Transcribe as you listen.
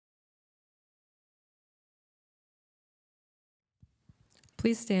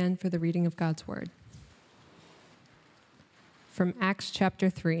Please stand for the reading of God's word. From Acts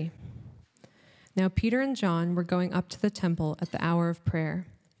chapter 3. Now Peter and John were going up to the temple at the hour of prayer,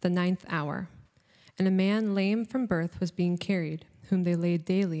 the 9th hour, and a man lame from birth was being carried, whom they laid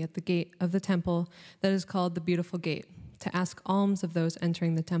daily at the gate of the temple that is called the Beautiful Gate, to ask alms of those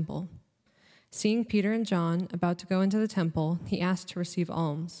entering the temple. Seeing Peter and John about to go into the temple, he asked to receive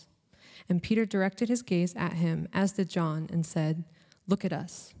alms. And Peter directed his gaze at him, as did John, and said, "Look at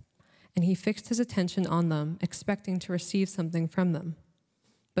us." And he fixed his attention on them, expecting to receive something from them.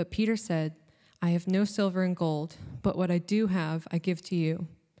 But Peter said, "I have no silver and gold, but what I do have I give to you.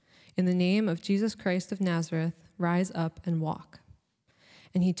 In the name of Jesus Christ of Nazareth, rise up and walk."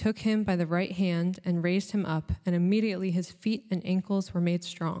 And he took him by the right hand and raised him up, and immediately his feet and ankles were made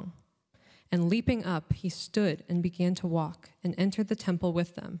strong. And leaping up, he stood and began to walk, and entered the temple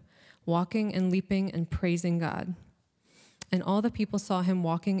with them, walking and leaping and praising God. And all the people saw him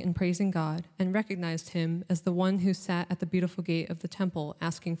walking and praising God, and recognized him as the one who sat at the beautiful gate of the temple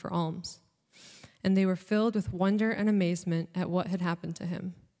asking for alms. And they were filled with wonder and amazement at what had happened to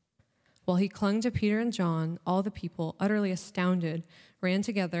him. While he clung to Peter and John, all the people, utterly astounded, ran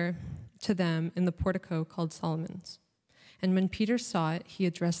together to them in the portico called Solomon's. And when Peter saw it, he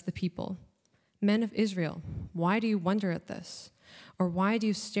addressed the people. "Men of Israel, why do you wonder at this? Or why do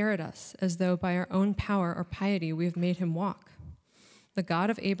you stare at us as though by our own power or piety we have made him walk? The God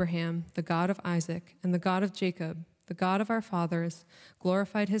of Abraham, the God of Isaac, and the God of Jacob, the God of our fathers,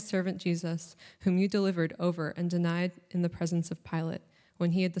 glorified his servant Jesus, whom you delivered over and denied in the presence of Pilate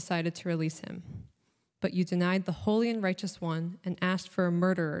when he had decided to release him. But you denied the holy and righteous one and asked for a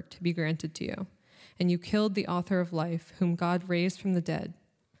murderer to be granted to you. And you killed the author of life, whom God raised from the dead.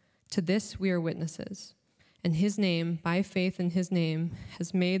 To this we are witnesses. And his name, by faith in his name,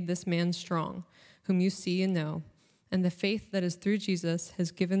 has made this man strong, whom you see and know. And the faith that is through Jesus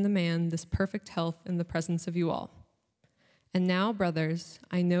has given the man this perfect health in the presence of you all. And now, brothers,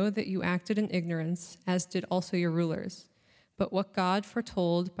 I know that you acted in ignorance, as did also your rulers. But what God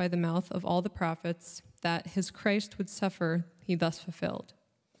foretold by the mouth of all the prophets, that his Christ would suffer, he thus fulfilled.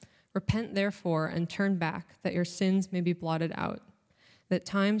 Repent, therefore, and turn back, that your sins may be blotted out, that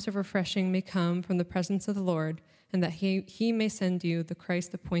times of refreshing may come from the presence of the Lord, and that he may send you the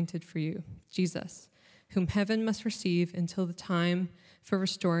Christ appointed for you, Jesus, whom heaven must receive until the time for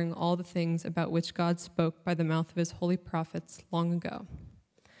restoring all the things about which God spoke by the mouth of his holy prophets long ago.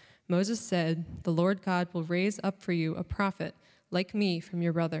 Moses said, 'The Lord God will raise up for you a prophet like me from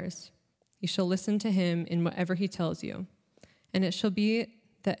your brothers. You shall listen to him in whatever he tells you. And it shall be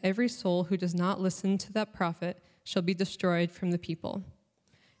that every soul who does not listen to that prophet shall be destroyed from the people.'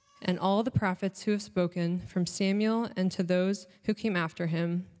 And all the prophets who have spoken, from Samuel and to those who came after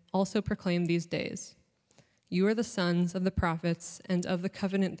him, also proclaim these days. You are the sons of the prophets and of the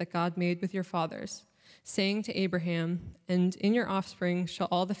covenant that God made with your fathers, saying to Abraham, 'And in your offspring shall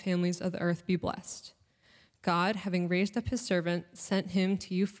all the families of the earth be blessed.' God, having raised up his servant, sent him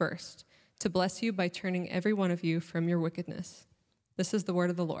to you first, to bless you by turning every one of you from your wickedness." This is the word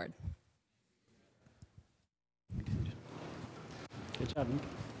of the Lord. Good job.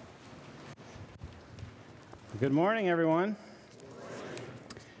 Good morning, everyone.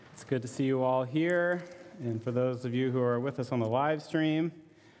 It's good to see you all here. And for those of you who are with us on the live stream,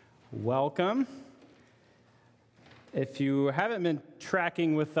 welcome. If you haven't been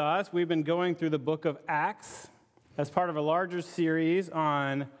tracking with us, we've been going through the book of Acts as part of a larger series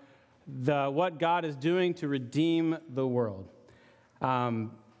on what God is doing to redeem the world.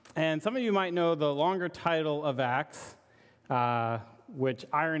 And some of you might know the longer title of Acts, which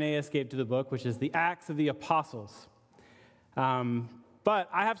Irenaeus gave to the book, which is the Acts of the Apostles. But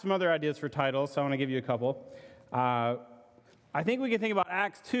I have some other ideas for titles, so I want to give you a couple. I think we can think about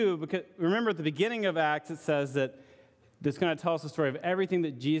Acts 2, because remember at the beginning of Acts, it says that it's going to tell us the story of everything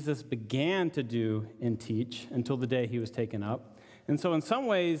that Jesus began to do and teach until the day he was taken up. And so in some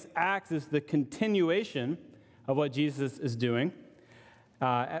ways, Acts is the continuation of what Jesus is doing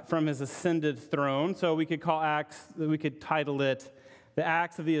from his ascended throne. So we could title it The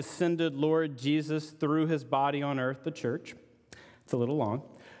Acts of the Ascended Lord Jesus Through His Body on Earth, the Church. It's a little long.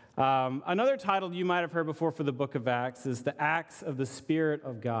 Another title you might have heard before for the book of Acts is The Acts of the Spirit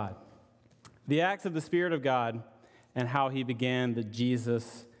of God. The Acts of the Spirit of God and how he began the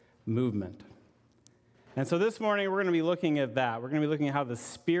Jesus movement. And so this morning we're going to be looking at that. We're going to be looking at how the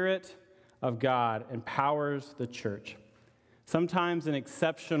Spirit of God empowers the church, sometimes in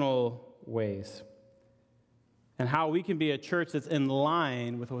exceptional ways, and how we can be a church that's in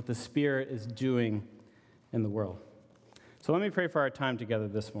line with what the Spirit is doing in the world. So let me pray for our time together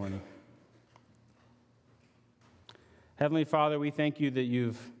this morning. Heavenly Father, we thank you that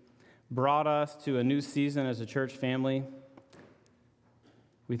you've brought us to a new season as a church family.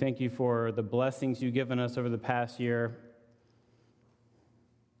 We thank you for the blessings you've given us over the past year.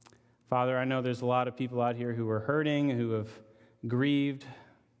 Father, I know there's a lot of people out here who are hurting, who have grieved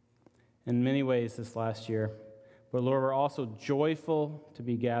in many ways this last year. But Lord, we're also joyful to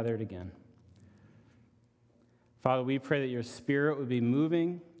be gathered again. Father, we pray that your Spirit would be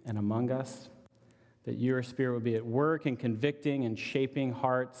moving and among us, that your Spirit would be at work and convicting and shaping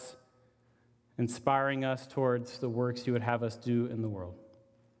hearts, inspiring us towards the works you would have us do in the world.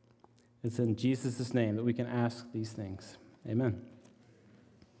 It's in Jesus' name that we can ask these things. Amen.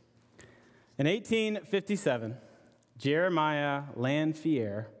 In 1857, Jeremiah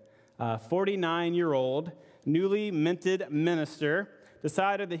Lanphier, a 49-year-old, newly minted minister,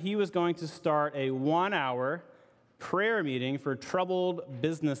 decided that he was going to start a 1-hour prayer meeting for troubled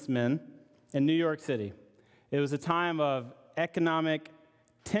businessmen in New York City. It was a time of economic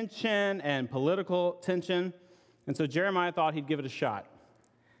tension and political tension, and so Jeremiah thought he'd give it a shot.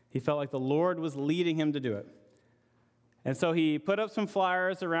 He felt like the Lord was leading him to do it. And so he put up some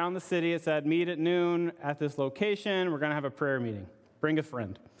flyers around the city. It said, meet at noon at this location. We're going to have a prayer meeting. Bring a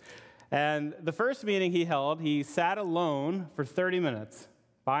friend. And the first meeting he held, he sat alone for 30 minutes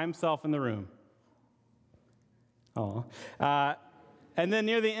by himself in the room. And then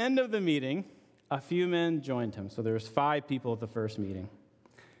near the end of the meeting, a few men joined him. So there was 5 people at the first meeting.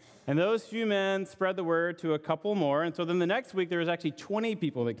 And those few men spread the word to a couple more. And so then the next week, there was actually 20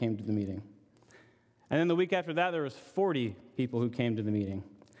 people that came to the meeting. And then the week after that, there was 40 people who came to the meeting.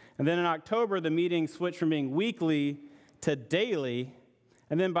 And then in October, the meeting switched from being weekly to daily.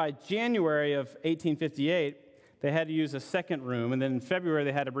 And then by January of 1858, they had to use a second room. And then in February,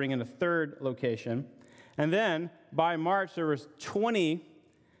 they had to bring in a third location. And then by March, there was 20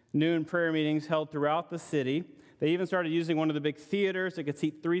 noon prayer meetings held throughout the city. They even started using one of the big theaters that could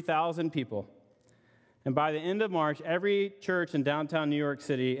seat 3,000 people. And by the end of March, every church in downtown New York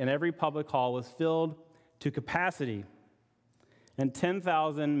City and every public hall was filled to capacity. And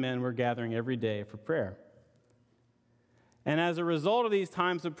 10,000 men were gathering every day for prayer. And as a result of these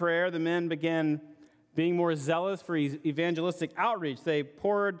times of prayer, the men began being more zealous for evangelistic outreach. They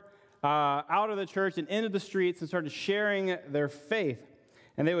poured out of the church and into the streets and started sharing their faith.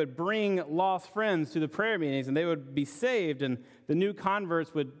 And they would bring lost friends to the prayer meetings, and they would be saved, and the new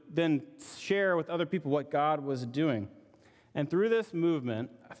converts would then share with other people what God was doing. And through this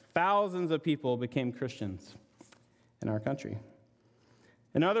movement, thousands of people became Christians in our country.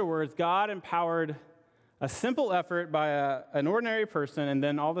 In other words, God empowered a simple effort by an ordinary person, and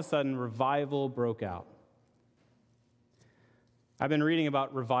then all of a sudden, revival broke out. I've been reading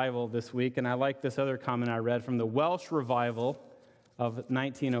about revival this week, and I like this other comment I read from the Welsh revival of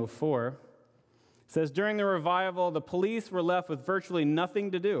 1904. It says, during the revival, the police were left with virtually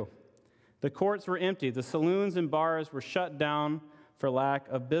nothing to do. The courts were empty. The saloons and bars were shut down for lack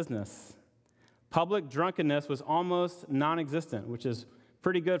of business. Public drunkenness was almost non-existent, which is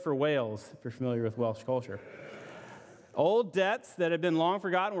pretty good for Wales, if you're familiar with Welsh culture. Old debts that had been long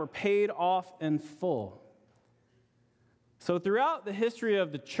forgotten were paid off in full. So throughout the history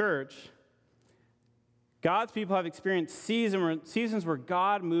of the church, God's people have experienced seasons where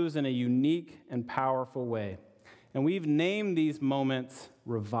God moves in a unique and powerful way. And we've named these moments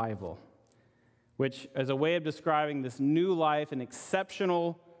revival, which is a way of describing this new life and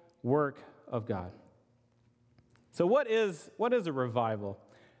exceptional work of God. So what is a revival?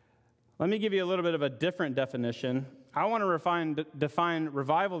 Let me give you a little bit of a different definition. I want to define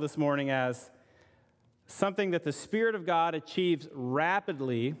revival this morning as something that the Spirit of God achieves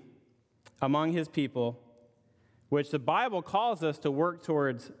rapidly among his people, which the Bible calls us to work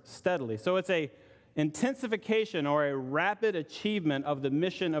towards steadily. So it's a intensification or a rapid achievement of the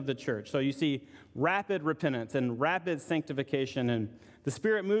mission of the church. So you see rapid repentance and rapid sanctification, and the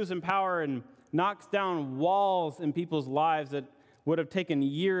Spirit moves in power and knocks down walls in people's lives that would have taken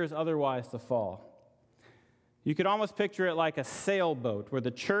years otherwise to fall. You could almost picture it like a sailboat, where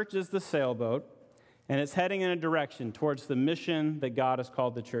the church is the sailboat, and it's heading in a direction towards the mission that God has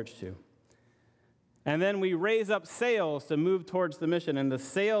called the church to. And then we raise up sails to move towards the mission. And the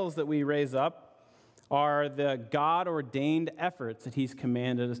sails that we raise up are the God-ordained efforts that he's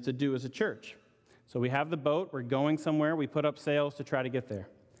commanded us to do as a church. So we have the boat. We're going somewhere. We put up sails to try to get there.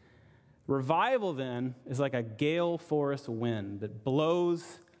 Revival, then, is like a gale force wind that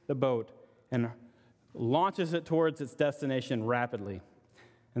blows the boat and launches it towards its destination rapidly.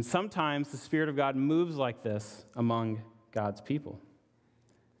 And sometimes the Spirit of God moves like this among God's people.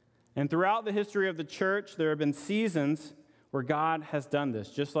 And throughout the history of the church, there have been seasons where God has done this,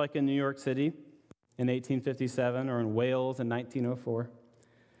 just like in New York City. in 1857 or in Wales in 1904.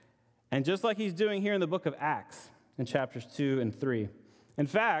 And just like he's doing here in the book of Acts in chapters 2 and 3. In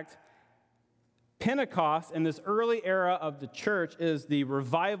fact, Pentecost in this early era of the church is the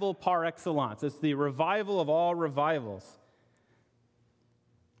revival par excellence. It's the revival of all revivals.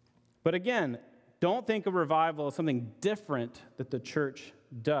 But again, don't think of revival as something different that the church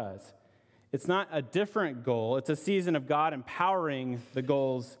does. It's not a different goal. It's a season of God empowering the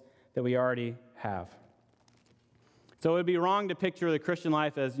goals that we already have. So it would be wrong to picture the Christian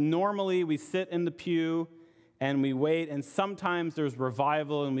life as normally we sit in the pew and we wait, and sometimes there's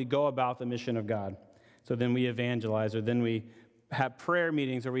revival and we go about the mission of God. So then we evangelize, or then we have prayer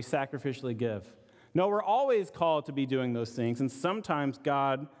meetings, or we sacrificially give. No, we're always called to be doing those things, and sometimes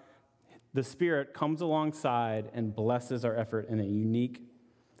God, the Spirit, comes alongside and blesses our effort in a unique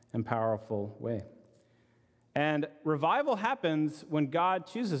and powerful way. And revival happens when God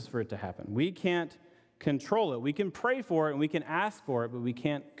chooses for it to happen. We can't control it. We can pray for it and we can ask for it, but we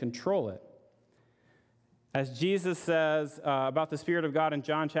can't control it. As Jesus says about the Spirit of God in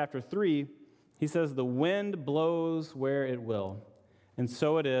John chapter 3, he says, "The wind blows where it will, and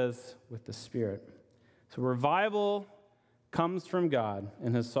so it is with the Spirit." So revival comes from God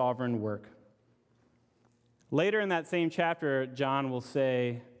in his sovereign work. Later in that same chapter, John will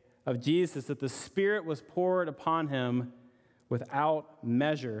say of Jesus that the Spirit was poured upon him without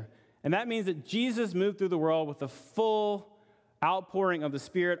measure. And that means that Jesus moved through the world with a full outpouring of the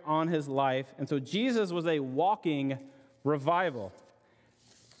Spirit on his life. And so Jesus was a walking revival.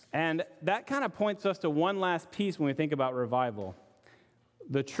 And that kind of points us to one last piece when we think about revival.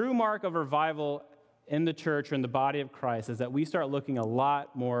 The true mark of revival in the church or in the body of Christ is that we start looking a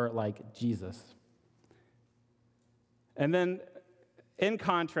lot more like Jesus. And then, in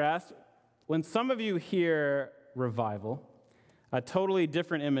contrast, when some of you hear revival, a totally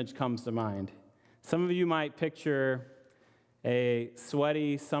different image comes to mind. Some of you might picture a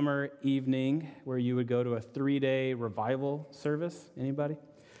sweaty summer evening where you would go to a 3-day revival service. Anybody?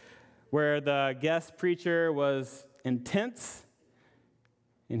 Where the guest preacher was intense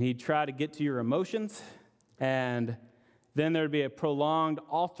and he'd try to get to your emotions. And then there'd be a prolonged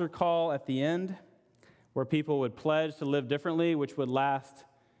altar call at the end where people would pledge to live differently, which would last,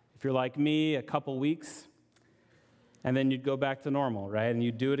 if you're like me, a couple weeks. And then you'd go back to normal, right? And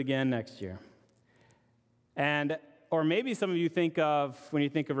you'd do it again next year. Or maybe some of you think of, when you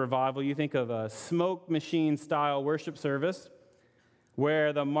think of revival, you think of a smoke machine style worship service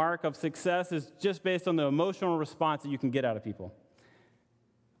where the mark of success is just based on the emotional response that you can get out of people.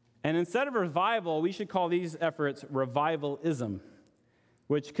 And instead of revival, we should call these efforts revivalism,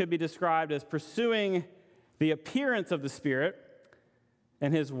 which could be described as pursuing the appearance of the Spirit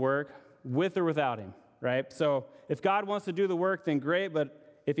and his work with or without him, right? So if God wants to do the work, then great, but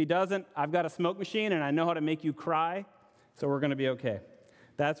if he doesn't, I've got a smoke machine and I know how to make you cry, so we're going to be okay.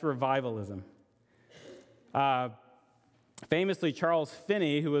 That's revivalism. Famously, Charles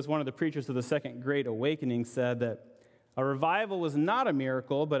Finney, who was one of the preachers of the Second Great Awakening, said that a revival was not a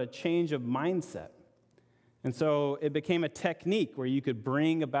miracle, but a change of mindset. And so it became a technique where you could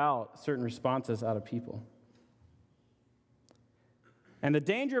bring about certain responses out of people. And the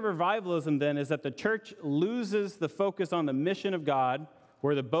danger of revivalism then is that the church loses the focus on the mission of God,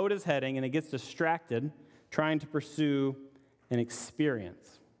 where the boat is heading, and it gets distracted trying to pursue an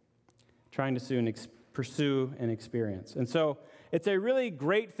experience. Pursue an experience. And so it's a really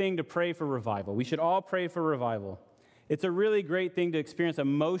great thing to pray for revival. We should all pray for revival. It's a really great thing to experience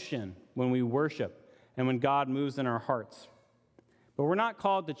emotion when we worship and when God moves in our hearts. But we're not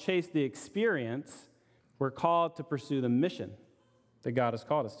called to chase the experience. We're called to pursue the mission that God has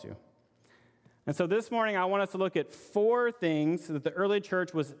called us to. And so this morning, I want us to look at 4 things that the early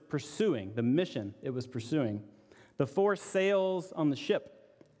church was pursuing, the mission it was pursuing, the 4 sails on the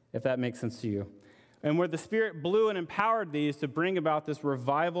ship, if that makes sense to you, and where the Spirit blew and empowered these to bring about this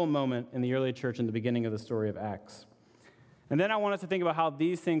revival moment in the early church in the beginning of the story of Acts. And then I want us to think about how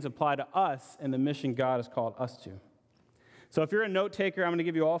these things apply to us and the mission God has called us to. So if you're a note taker, I'm going to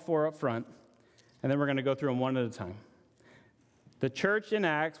give you all 4 up front, and then we're going to go through them one at a time. The church in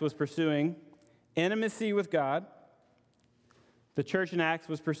Acts was pursuing intimacy with God. The church in Acts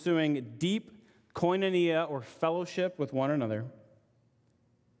was pursuing deep koinonia, or fellowship with one another.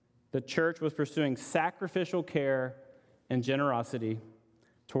 The church was pursuing sacrificial care and generosity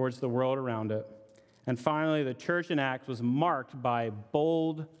towards the world around it. And finally, the church in Acts was marked by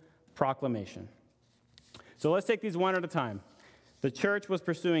bold proclamation. So let's take these one at a time. The church was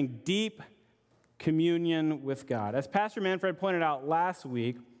pursuing deep communion with God. As Pastor Manfred pointed out last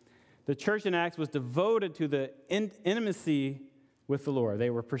week, the church in Acts was devoted to the intimacy with the Lord. They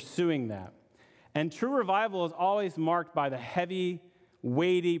were pursuing that. And true revival is always marked by the heavy,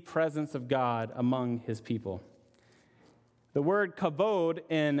 weighty presence of God among his people. The word kavod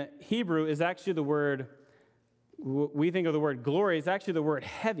in Hebrew is actually the word, we think of the word glory, is actually the word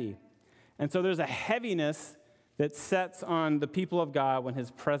heavy. And so there's a heaviness that sets on the people of God when his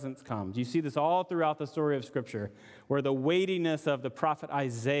presence comes. You see this all throughout the story of Scripture, where the weightiness of the prophet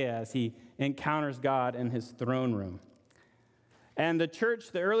Isaiah as he encounters God in his throne room. And the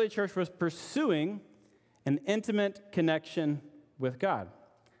early church was pursuing an intimate connection with God.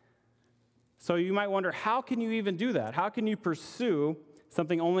 So you might wonder, how can you even do that? How can you pursue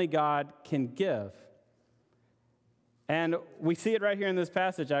something only God can give? And we see it right here in this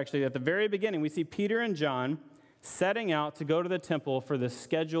passage, actually. At the very beginning, we see Peter and John setting out to go to the temple for the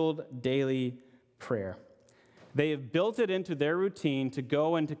scheduled daily prayer. They have built it into their routine to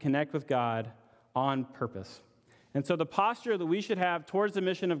go and to connect with God on purpose. And so the posture that we should have towards the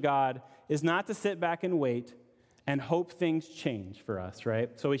mission of God is not to sit back and wait and hope things change for us,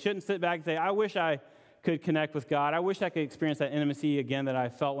 right? So we shouldn't sit back and say, I wish I could connect with God. I wish I could experience that intimacy again that I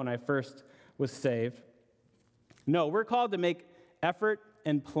felt when I first was saved. No, we're called to make effort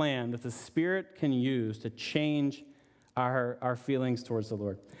and plan that the Spirit can use to change our feelings towards the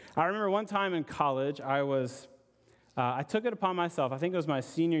Lord. I remember one time in college, I took it upon myself, I think it was my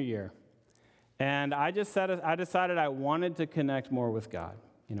senior year, and I decided I wanted to connect more with God.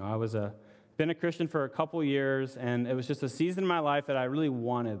 You know, been a Christian for a couple years, and it was just a season in my life that I really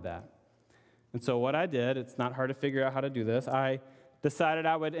wanted that. And so what I did, it's not hard to figure out how to do this, I decided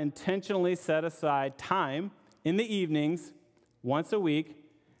I would intentionally set aside time in the evenings, once a week,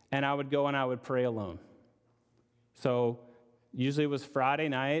 and I would go and I would pray alone. So usually it was Friday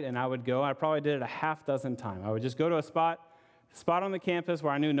night, and I would go. I probably did it a half dozen times. I would just go to a spot on the campus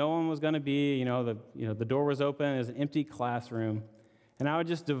where I knew no one was going to be. The door was open. It was an empty classroom, and I would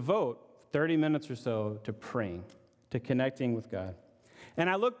just devote 30 minutes or so to praying, to connecting with God. And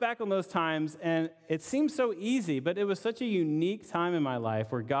I look back on those times, and it seems so easy, but it was such a unique time in my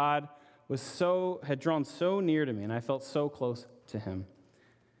life where God had drawn so near to me, and I felt so close to him.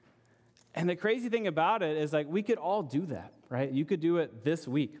 And the crazy thing about it is, like, we could all do that, right? You could do it this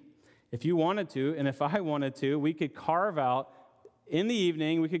week if you wanted to, and if I wanted to, we could carve out in the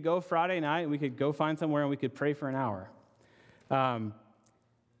evening, we could go Friday night, and we could go find somewhere, and we could pray for an hour.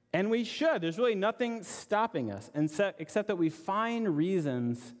 And we should. There's really nothing stopping us, except that we find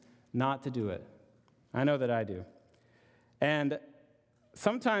reasons not to do it. I know that I do. And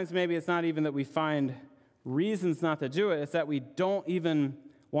sometimes maybe it's not even that we find reasons not to do it, it's that we don't even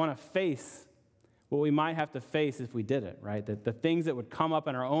want to face what we might have to face if we did it, right? The things that would come up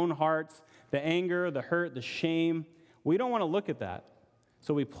in our own hearts, the anger, the hurt, the shame, we don't want to look at that.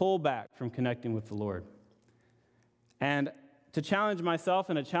 So we pull back from connecting with the Lord. And to challenge myself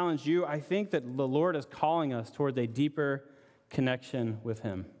and to challenge you, I think that the Lord is calling us towards a deeper connection with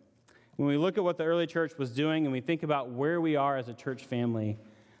him. When we look at what the early church was doing and we think about where we are as a church family,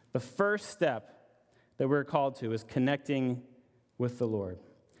 the first step that we're called to is connecting with the Lord.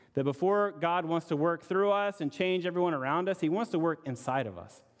 That before God wants to work through us and change everyone around us, he wants to work inside of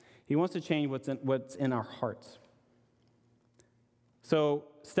us. He wants to change what's in our hearts. So,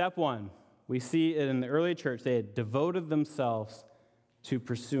 step one, we see it in the early church. They had devoted themselves to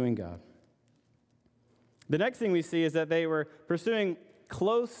pursuing God. The next thing we see is that they were pursuing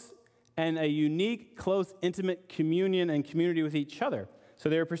close and a unique, close, intimate communion and community with each other. So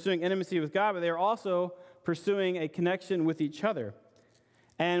they were pursuing intimacy with God, but they were also pursuing a connection with each other.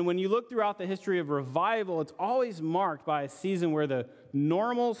 And when you look throughout the history of revival, it's always marked by a season where the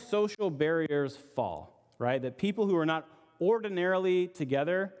normal social barriers fall, right? That people who are not ordinarily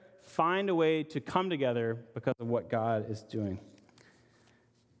together find a way to come together because of what God is doing.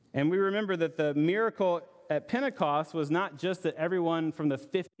 And we remember that the miracle at Pentecost was not just that everyone from the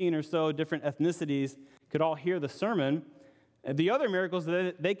 15 or so different ethnicities could all hear the sermon. The other miracles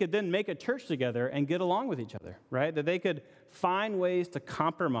that they could then make a church together and get along with each other, right? That they could find ways to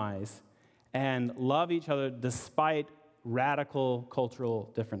compromise and love each other despite radical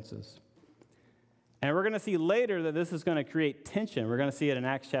cultural differences. And we're going to see later that this is going to create tension. We're going to see it in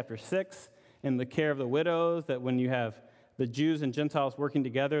Acts chapter 6 in the care of the widows, that when you have the Jews and Gentiles working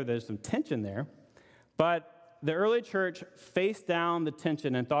together, there's some tension there. But the early church faced down the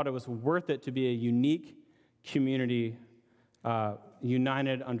tension and thought it was worth it to be a unique community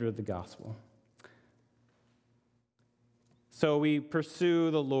united under the gospel. So we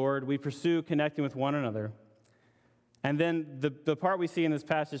pursue the Lord, we pursue connecting with one another. And then the part we see in this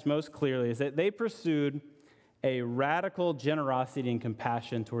passage most clearly is that they pursued a radical generosity and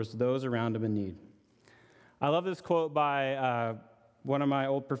compassion towards those around them in need. I love this quote by one of my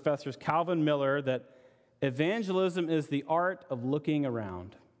old professors, Calvin Miller, that evangelism is the art of looking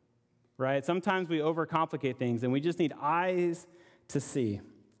around, right? Sometimes we overcomplicate things, and we just need eyes to see.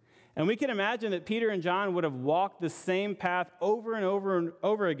 And we can imagine that Peter and John would have walked the same path over and over and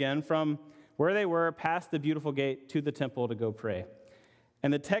over again from where they were past the beautiful gate to the temple to go pray.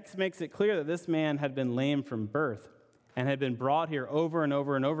 And the text makes it clear that this man had been lame from birth and had been brought here over and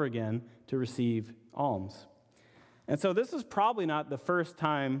over and over again to receive alms. And so this is probably not the first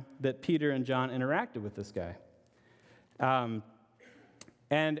time that Peter and John interacted with this guy.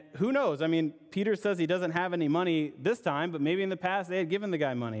 And who knows? I mean, Peter says he doesn't have any money this time, but maybe in the past they had given the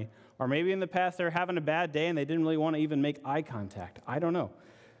guy money. Or maybe in the past they were having a bad day and they didn't really want to even make eye contact. I don't know.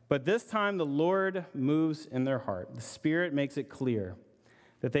 But this time the Lord moves in their heart. The Spirit makes it clear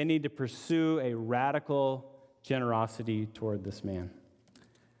that they need to pursue a radical generosity toward this man.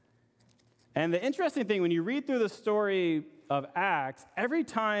 And the interesting thing, when you read through the story of Acts, every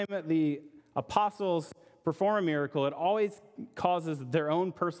time the apostles perform a miracle, it always causes their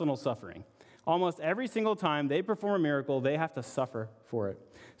own personal suffering. Almost every single time they perform a miracle, they have to suffer for it.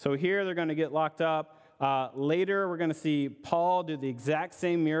 So here they're going to get locked up. Later, we're going to see Paul do the exact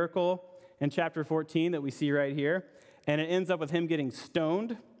same miracle in chapter 14 that we see right here. And it ends up with him getting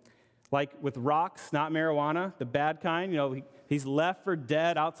stoned, like with rocks, not marijuana, the bad kind. You know, he's left for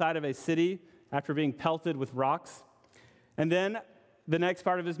dead outside of a city after being pelted with rocks. And then the next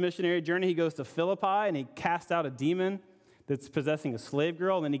part of his missionary journey, he goes to Philippi and he casts out a demon that's possessing a slave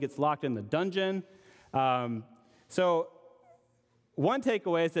girl, and then he gets locked in the dungeon. So one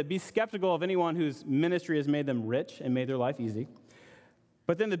takeaway is that be skeptical of anyone whose ministry has made them rich and made their life easy.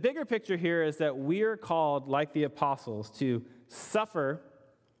 But then the bigger picture here is that we are called, like the apostles, to suffer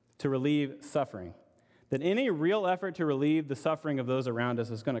to relieve suffering. That any real effort to relieve the suffering of those around us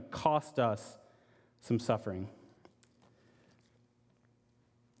is going to cost us some suffering.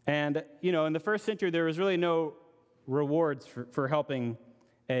 And, you know, in the first century, there was really no rewards for helping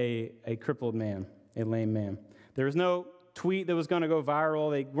a crippled man, a lame man. There was no tweet that was going to go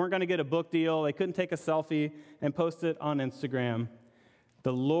viral. They weren't going to get a book deal. They couldn't take a selfie and post it on Instagram.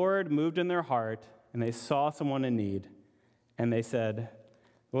 The Lord moved in their heart, and they saw someone in need, and they said,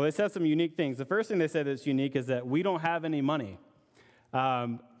 well, they said some unique things. The first thing they said that's unique is that we don't have any money.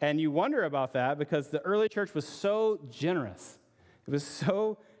 And you wonder about that because the early church was so generous. It was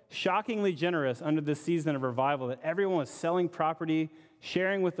so shockingly generous under this season of revival that everyone was selling property,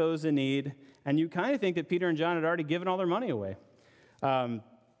 sharing with those in need, and you kind of think that Peter and John had already given all their money away.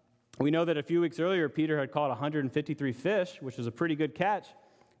 We know that a few weeks earlier, Peter had caught 153 fish, which was a pretty good catch.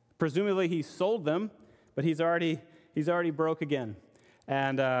 Presumably, he sold them, but he's already broke again.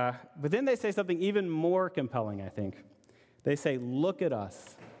 And but then they say something even more compelling, I think. They say, look at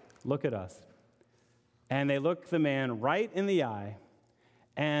us, look at us. And they look the man right in the eye.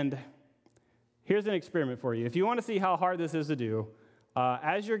 And here's an experiment for you. If you want to see how hard this is to do,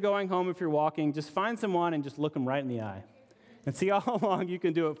 as you're going home, if you're walking, just find someone and just look them right in the eye. And see how long you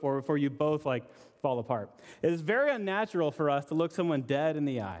can do it for before you both, fall apart. It is very unnatural for us to look someone dead in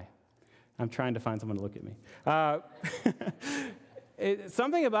the eye. I'm trying to find someone to look at me.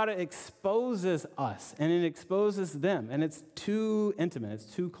 Something about it exposes us, and it exposes them, and it's too intimate, it's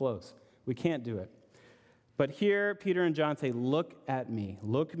too close. We can't do it. But here, Peter and John say, look at me,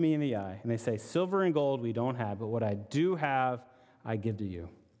 look me in the eye. And they say, silver and gold we don't have, but what I do have, I give to you.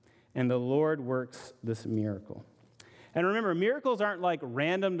 And the Lord works this miracle. And remember, miracles aren't like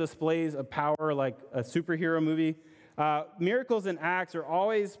random displays of power like a superhero movie. Miracles in Acts are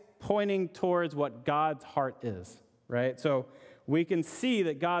always pointing towards what God's heart is, right? So we can see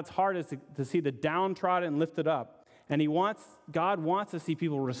that God's heart is to see the downtrodden lifted up. And God wants to see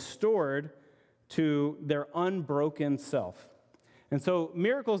people restored to their unbroken self. And so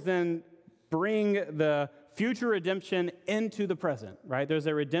miracles then bring the future redemption into the present, right? There's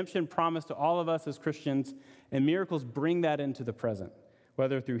a redemption promised to all of us as Christians, and miracles bring that into the present,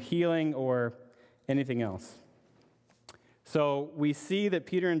 whether through healing or anything else. So we see that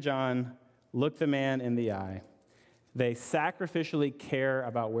Peter and John look the man in the eye. They sacrificially care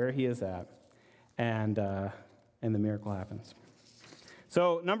about where he is at, and the miracle happens.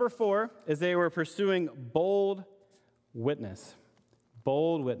 So number 4 is they were pursuing bold witness.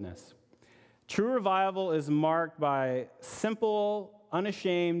 Bold witness. True revival is marked by simple,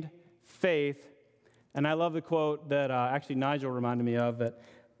 unashamed faith. And I love the quote that actually Nigel reminded me of,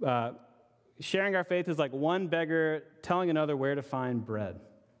 that sharing our faith is like one beggar telling another where to find bread.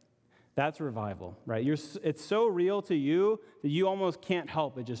 That's revival, right? It's so real to you that you almost can't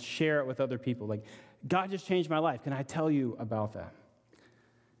help but just share it with other people. Like, God just changed my life. Can I tell you about that?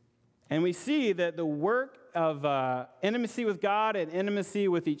 And we see that the work of intimacy with God and intimacy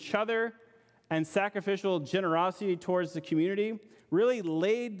with each other and sacrificial generosity towards the community really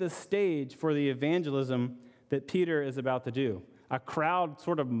laid the stage for the evangelism that Peter is about to do. A crowd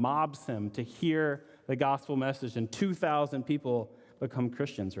sort of mobs him to hear the gospel message, and 2,000 people become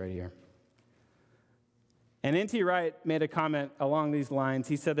Christians right here. And N.T. Wright made a comment along these lines.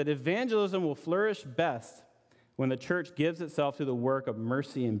 He said that evangelism will flourish best when the church gives itself to the work of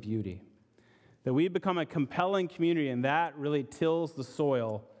mercy and beauty. That we become a compelling community, and that really tills the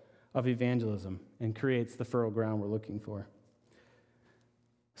soil of evangelism and creates the fertile ground we're looking for.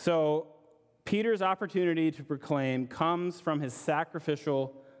 So Peter's opportunity to proclaim comes from his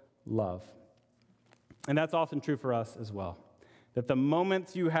sacrificial love. And that's often true for us as well. That the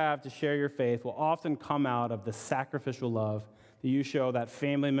moments you have to share your faith will often come out of the sacrificial love that you show that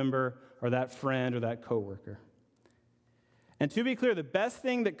family member or that friend or that coworker. And to be clear, the best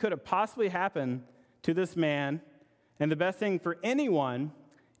thing that could have possibly happened to this man, and the best thing for anyone,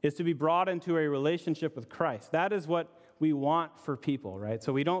 is to be brought into a relationship with Christ. That is what we want for people, right?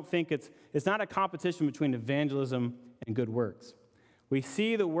 So we don't think it's not a competition between evangelism and good works. We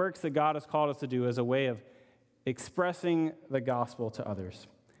see the works that God has called us to do as a way of expressing the gospel to others.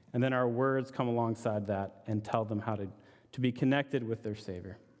 And then our words come alongside that and tell them how to be connected with their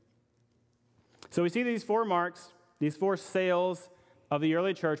Savior. So we see these 4 marks, these 4 sales of the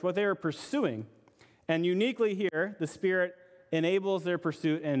early church, what they are pursuing. And uniquely here, the Spirit enables their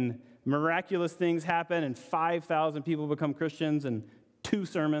pursuit, and miraculous things happen, and 5,000 people become Christians, and 2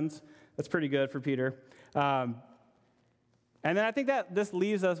 sermons. That's pretty good for Peter. And then I think that this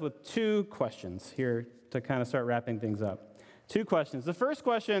leaves us with 2 questions here to kind of start wrapping things up. 2 questions. The first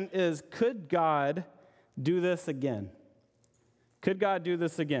question is, could God do this again? Could God do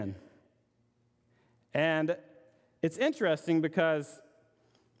this again? And it's interesting because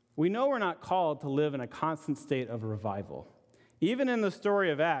we know we're not called to live in a constant state of revival. Even in the story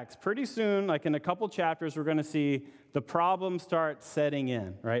of Acts, pretty soon, like in a couple chapters, we're going to see the problems start setting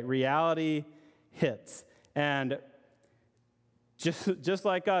in, right? Reality hits. And just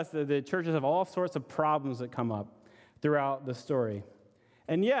like us, the churches have all sorts of problems that come up throughout the story.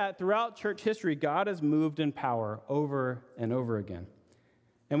 And yet, throughout church history, God has moved in power over and over again.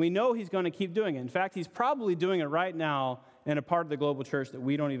 And we know he's going to keep doing it. In fact, he's probably doing it right now in a part of the global church that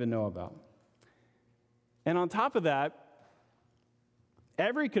we don't even know about. And on top of that,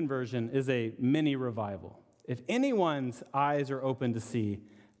 every conversion is a mini revival. If anyone's eyes are open to see,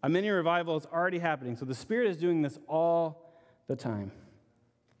 a mini revival is already happening. So the Spirit is doing this all the time.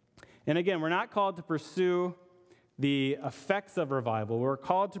 And again, we're not called to pursue the effects of revival. We're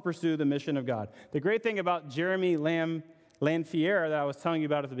called to pursue the mission of God. The great thing about Jeremy Lanphier that I was telling you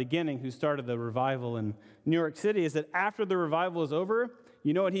about at the beginning, who started the revival in New York City, is that after the revival was over,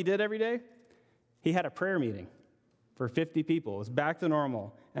 you know what he did every day? He had a prayer meeting for 50 people. It was back to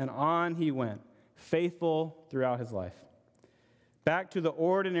normal, and on he went, faithful throughout his life. Back to the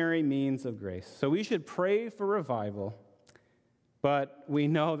ordinary means of grace. So we should pray for revival, but we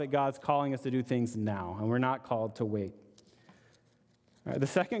know that God's calling us to do things now, and we're not called to wait. All right, the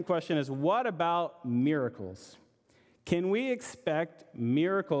second question is, what about miracles? Can we expect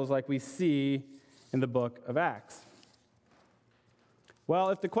miracles like we see in the book of Acts? Well,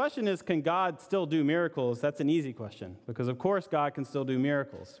 if the question is, can God still do miracles, that's an easy question, because of course God can still do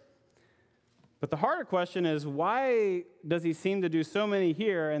miracles. But the harder question is, why does he seem to do so many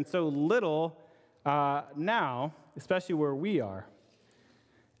here and so little now, especially where we are?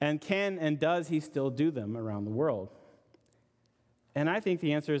 And can and does he still do them around the world? And I think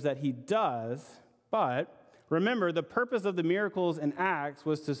the answer is that he does, but remember, the purpose of the miracles in Acts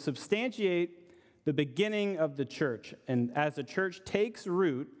was to substantiate the beginning of the church. And as the church takes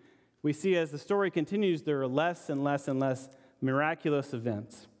root, we see as the story continues, there are less and less and less miraculous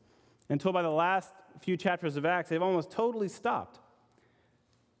events. Until by the last few chapters of Acts, they've almost totally stopped.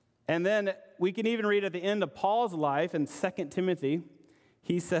 And then we can even read at the end of Paul's life in 2 Timothy,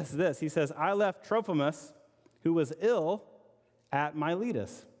 he says this. He says, I left Trophimus, who was ill, at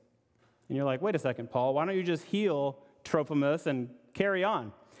Miletus. And you're like, wait a second, Paul, why don't you just heal Trophimus and carry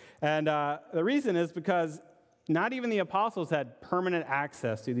on? And the reason is because not even the apostles had permanent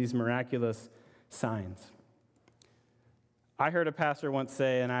access to these miraculous signs. I heard a pastor once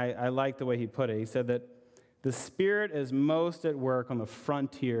say, and I like the way he put it, he said that the Spirit is most at work on the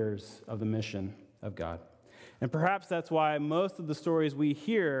frontiers of the mission of God. And perhaps that's why most of the stories we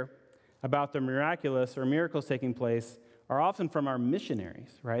hear about the miraculous or miracles taking place are often from our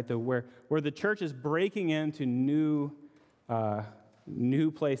missionaries, right? Where the church is breaking into new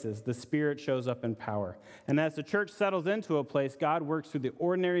places. The Spirit shows up in power. And as the church settles into a place, God works through the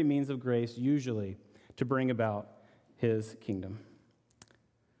ordinary means of grace, usually, to bring about his kingdom.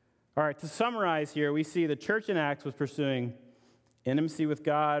 All right, to summarize here, we see the church in Acts was pursuing intimacy with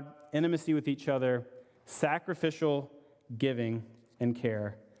God, intimacy with each other, sacrificial giving and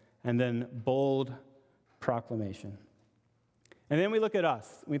care, and then bold proclamation. And then we look at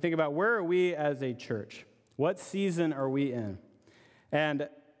us. We think about, where are we as a church? What season are we in? And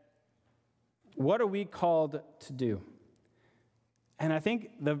what are we called to do? And I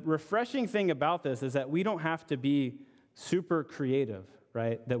think the refreshing thing about this is that we don't have to be super creative,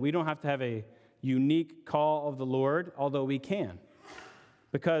 right? That we don't have to have a unique call of the Lord, although we can.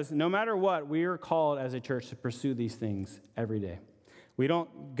 Because no matter what, we are called as a church to pursue these things every day.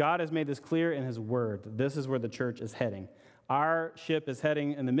 God has made this clear in his word. This is where the church is heading. Our ship is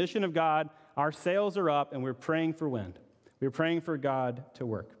heading in the mission of God. Our sails are up, and we're praying for wind. We're praying for God to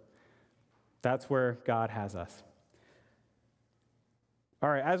work. That's where God has us. All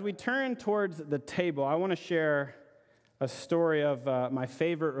right, as we turn towards the table, I want to share a story of my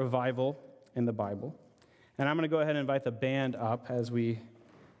favorite revival in the Bible. And I'm going to go ahead and invite the band up as we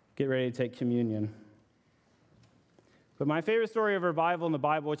get ready to take communion. But my favorite story of revival in the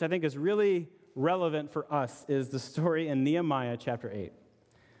Bible, which I think is really relevant for us, is the story in Nehemiah chapter 8.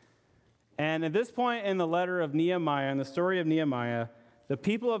 And at this point in the letter of Nehemiah, in the story of Nehemiah, the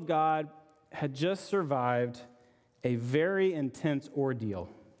people of God had just survived a very intense ordeal.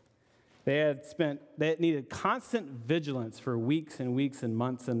 They needed constant vigilance for weeks and weeks and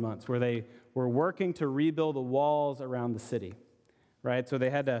months, where they were working to rebuild the walls around the city, right? So they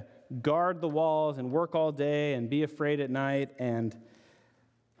had to guard the walls and work all day and be afraid at night, and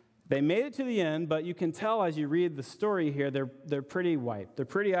they made it to the end, but you can tell as you read the story here, they're pretty wiped. They're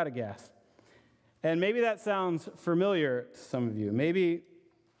pretty out of gas. And maybe that sounds familiar to some of you. Maybe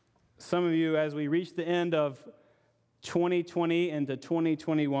some of you, as we reach the end of 2020 into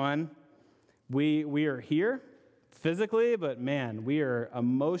 2021, we are here physically, but man, we are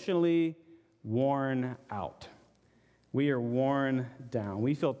emotionally worn out. We are worn down.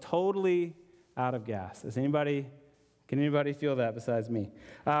 We feel totally out of gas. Can anybody feel that besides me?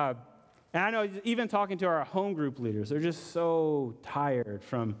 And I know even talking to our home group leaders, they're just so tired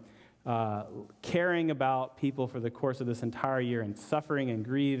from caring about people for the course of this entire year and suffering and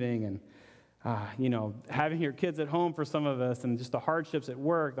grieving and having your kids at home for some of us, and just the hardships at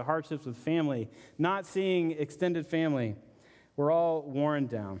work, the hardships with family, not seeing extended family. We're all worn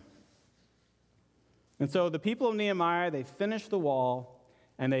down. And so the people of Nehemiah, they finish the wall,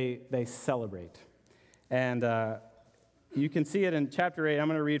 and they celebrate. And you can see it in chapter 8. I'm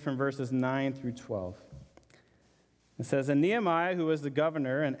going to read from verses 9 through 12. It says, "And Nehemiah, who was the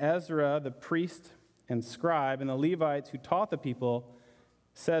governor, and Ezra, the priest and scribe, and the Levites who taught the people,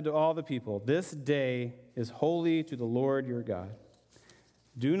 said to all the people, 'This day is holy to the Lord your God.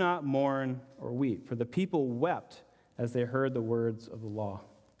 Do not mourn or weep,' for the people wept as they heard the words of the law.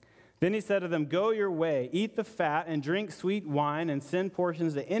 Then he said to them, 'Go your way, eat the fat, and drink sweet wine, and send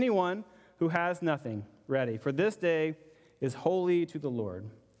portions to anyone who has nothing ready. For this day is holy to the Lord.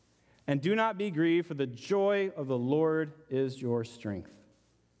 And do not be grieved, for the joy of the Lord is your strength.'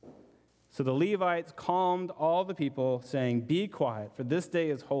 So the Levites calmed all the people, saying, 'Be quiet, for this day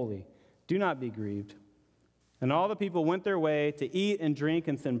is holy. Do not be grieved.' And all the people went their way to eat and drink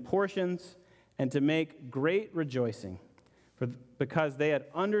and send portions and to make great rejoicing, because they had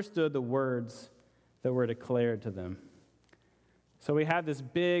understood the words that were declared to them." So we have this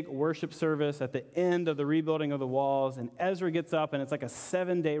big worship service at the end of the rebuilding of the walls, and Ezra gets up, and it's like a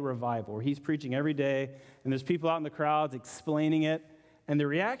 7-day revival where he's preaching every day, and there's people out in the crowds explaining it. And the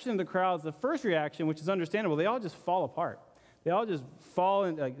reaction of the crowds, the first reaction, which is understandable, they all just fall apart. They all just fall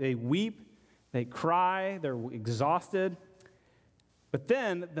in, like they weep, they cry, they're exhausted. But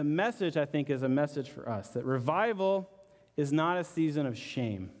then the message, I think, is a message for us, that revival is not a season of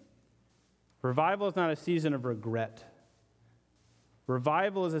shame. Revival is not a season of regret.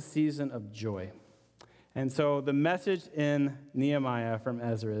 Revival is a season of joy. And so the message in Nehemiah from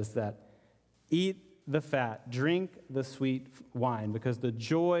Ezra is that eat the fat, drink the sweet wine, because the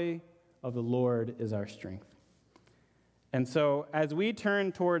joy of the Lord is our strength. And so as we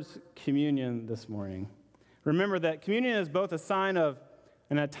turn towards communion this morning, remember that communion is both a sign of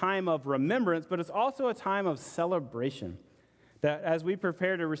and a time of remembrance, but it's also a time of celebration. That as we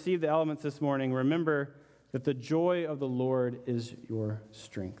prepare to receive the elements this morning, remember that the joy of the Lord is your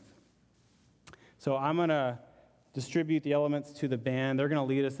strength. So I'm going to distribute the elements to the band. They're going to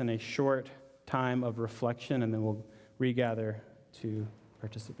lead us in a short time of reflection, and then we'll regather to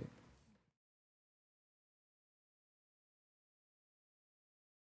participate.